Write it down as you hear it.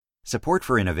Support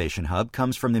for Innovation Hub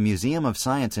comes from the Museum of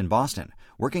Science in Boston,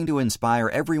 working to inspire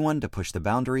everyone to push the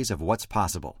boundaries of what's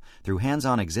possible through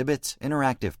hands-on exhibits,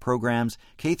 interactive programs,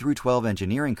 K-12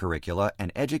 engineering curricula,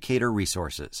 and educator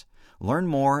resources. Learn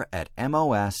more at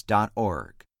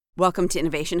mos.org. Welcome to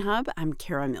Innovation Hub. I'm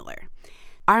Kara Miller.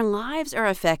 Our lives are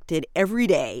affected every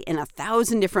day in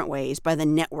 1,000 different ways by the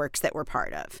networks that we're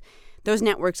part of. Those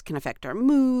networks can affect our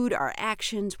mood, our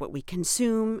actions, what we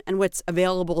consume, and what's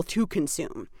available to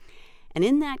consume. And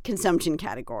in that consumption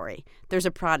category, there's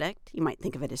a product, you might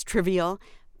think of it as trivial,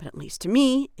 but at least to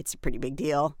me, it's a pretty big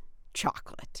deal: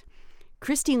 chocolate.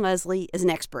 Christine Leslie is an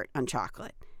expert on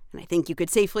chocolate, and I think you could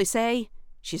safely say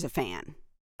she's a fan.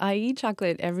 I eat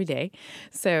chocolate every day.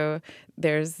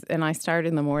 And I start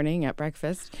in the morning at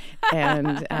breakfast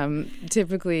and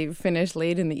typically finish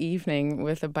late in the evening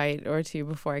with a bite or two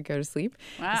before I go to sleep.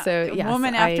 Wow. So, yes,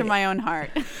 woman after my own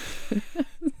heart.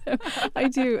 I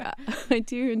do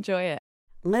enjoy it.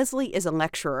 Leslie is a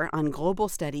lecturer on global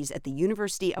studies at the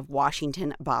University of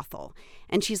Washington, Bothell,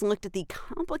 and she's looked at the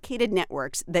complicated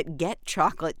networks that get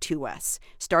chocolate to us,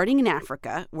 starting in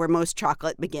Africa, where most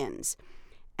chocolate begins.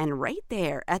 And right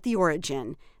there at the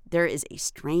origin, there is a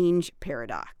strange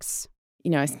paradox.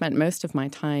 I spent most of my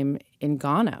time in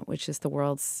Ghana, which is the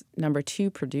world's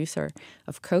 #2 producer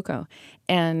of cocoa.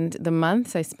 And the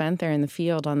months I spent there in the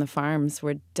field on the farms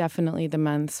were definitely the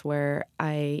months where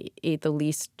I ate the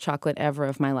least chocolate ever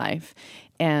of my life.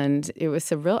 And it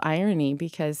was a real irony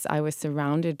because I was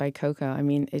surrounded by cocoa. I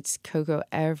mean, it's cocoa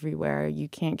everywhere. You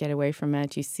can't get away from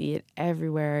it. You see it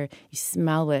everywhere. You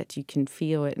smell it. You can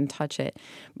feel it and touch it,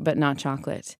 but not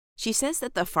chocolate. She says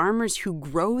that the farmers who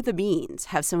grow the beans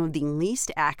have some of the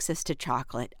least access to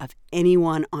chocolate of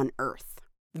anyone on Earth.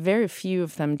 Very few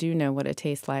of them do know what it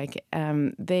tastes like.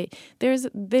 They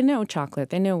know chocolate.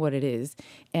 They know what it is.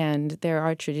 And there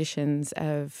are traditions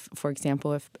of, for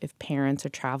example, if parents are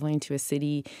traveling to a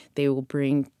city, they will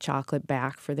bring chocolate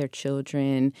back for their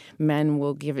children. Men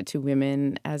will give it to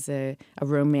women as a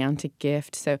romantic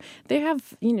gift. So they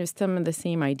have, some of the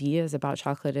same ideas about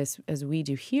chocolate as we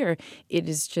do here. It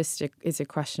is just it's a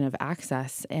question of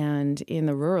access. And in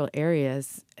the rural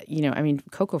areas,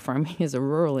 cocoa farming is a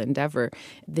rural endeavor.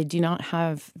 They do not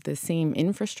have the same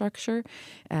infrastructure.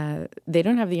 They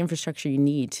don't have the infrastructure you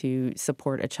need to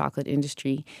support a chocolate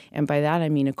industry. And by that, I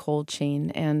mean a cold chain.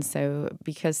 And so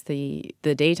because the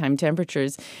daytime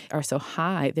temperatures are so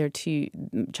high,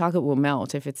 chocolate will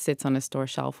melt if it sits on a store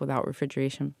shelf without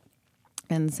refrigeration.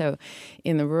 And so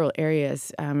in the rural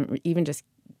areas, even just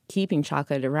keeping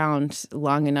chocolate around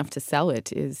long enough to sell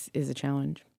it is a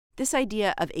challenge. This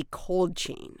idea of a cold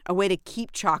chain, a way to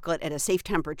keep chocolate at a safe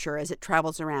temperature as it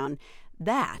travels around,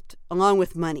 that, along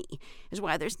with money, is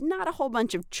why there's not a whole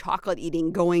bunch of chocolate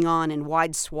eating going on in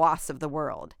wide swaths of the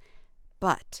world.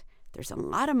 But there's a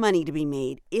lot of money to be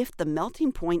made if the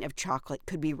melting point of chocolate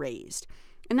could be raised.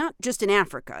 And not just in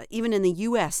Africa, even in the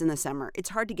U.S. in the summer,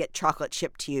 it's hard to get chocolate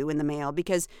shipped to you in the mail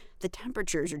because the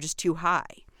temperatures are just too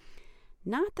high.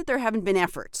 Not that there haven't been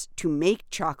efforts to make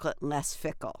chocolate less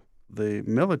fickle. The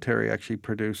military actually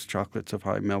produced chocolates of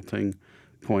high melting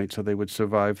point, so they would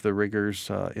survive the rigors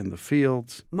in the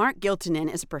fields. Mark Giltonen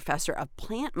is a professor of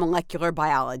plant molecular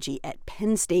biology at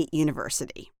Penn State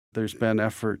University. There's been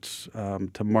efforts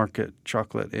to market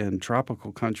chocolate in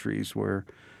tropical countries where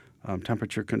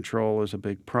temperature control is a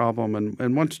big problem.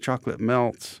 And once chocolate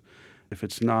melts, if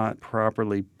it's not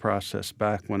properly processed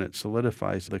back when it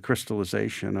solidifies, the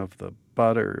crystallization of the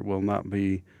butter will not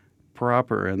be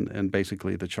proper, and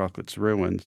basically the chocolate's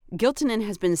ruined. Giltonen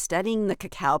has been studying the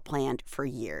cacao plant for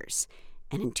years.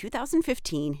 And in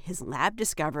 2015, his lab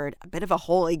discovered a bit of a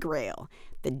holy grail,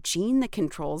 the gene that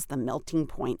controls the melting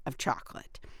point of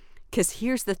chocolate. Because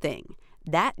here's the thing,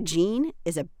 that gene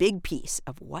is a big piece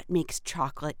of what makes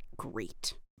chocolate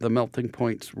great. The melting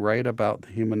point's right about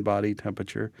the human body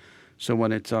temperature. So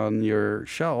when it's on your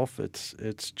shelf,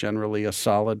 it's generally a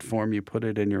solid form. You put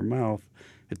it in your mouth,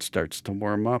 it starts to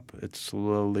warm up, it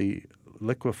slowly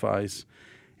liquefies,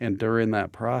 and during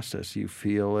that process you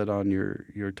feel it on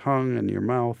your tongue and your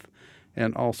mouth,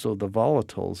 and also the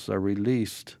volatiles are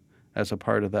released as a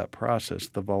part of that process.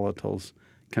 The volatiles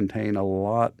contain a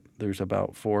lot. There's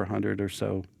about 400 or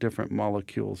so different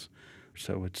molecules.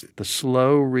 So it's the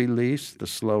slow release, the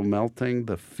slow melting,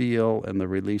 the feel, and the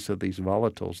release of these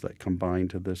volatiles that combine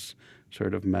to this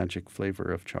sort of magic flavor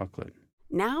of chocolate.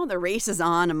 Now the race is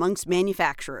on amongst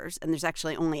manufacturers, and there's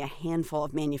actually only a handful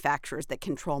of manufacturers that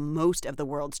control most of the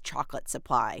world's chocolate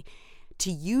supply,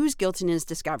 to use Giltonen's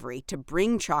discovery to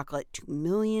bring chocolate to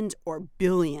millions or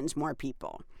billions more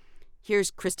people.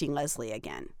 Here's Christine Leslie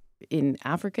again. in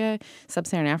Africa,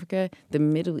 sub-Saharan Africa, the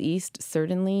Middle East,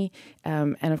 certainly,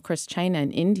 and of course China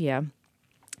and India.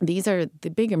 These are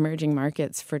the big emerging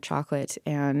markets for chocolate,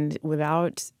 and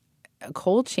without a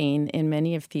cold chain in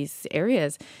many of these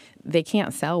areas, they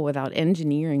can't sell without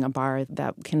engineering a bar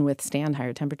that can withstand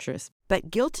higher temperatures. But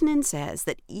Giltinan says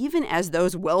that even as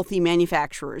those wealthy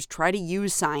manufacturers try to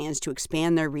use science to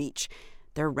expand their reach,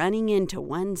 they're running into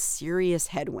one serious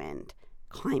headwind: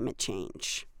 climate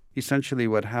change. Essentially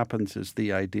what happens is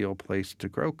the ideal place to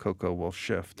grow cocoa will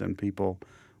shift, and people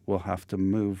will have to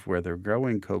move where they're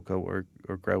growing cocoa or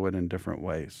grow it in different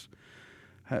ways.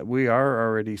 We are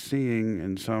already seeing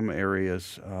in some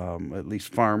areas, at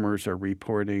least farmers are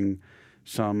reporting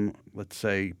some, let's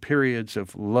say, periods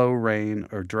of low rain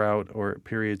or drought or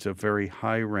periods of very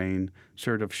high rain,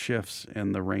 sort of shifts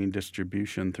in the rain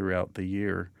distribution throughout the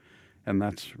year. And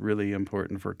that's really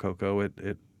important for cocoa.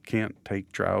 It can't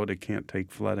take drought, it can't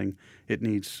take flooding. It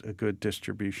needs a good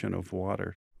distribution of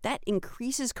water. That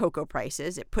increases cocoa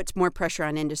prices, it puts more pressure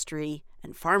on industry,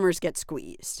 and farmers get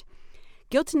squeezed.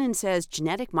 Giltinan says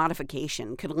genetic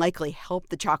modification could likely help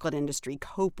the chocolate industry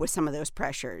cope with some of those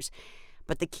pressures,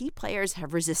 but the key players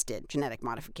have resisted genetic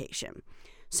modification.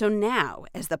 So now,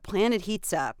 as the planet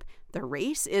heats up, the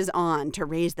race is on to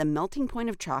raise the melting point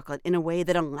of chocolate in a way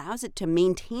that allows it to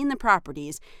maintain the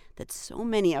properties that so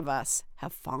many of us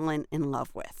have fallen in love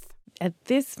with. At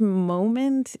this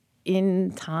moment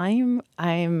in time,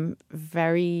 I'm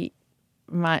very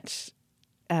much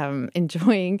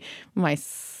enjoying my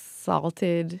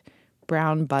salted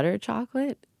brown butter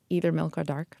chocolate, either milk or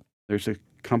dark. There's a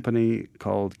company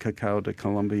called Cacao de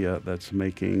Colombia that's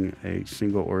making a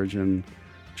single origin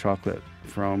chocolate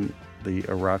from the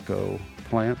Araco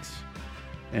plants.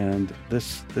 And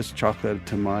this chocolate,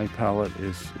 to my palate,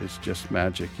 is just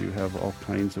magic. You have all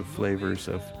kinds of flavors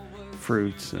of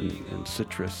fruits and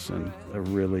citrus and a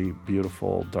really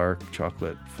beautiful dark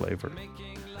chocolate flavor.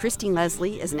 Christine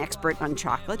Leslie is an expert on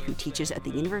chocolate who teaches at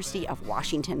the University of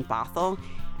Washington, Bothell,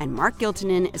 and Mark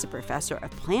Giltinan is a professor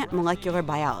of plant molecular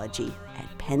biology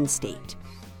at Penn State.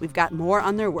 We've got more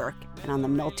on their work and on the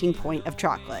melting point of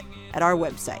chocolate at our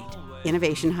website,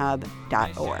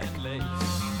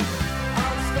 innovationhub.org.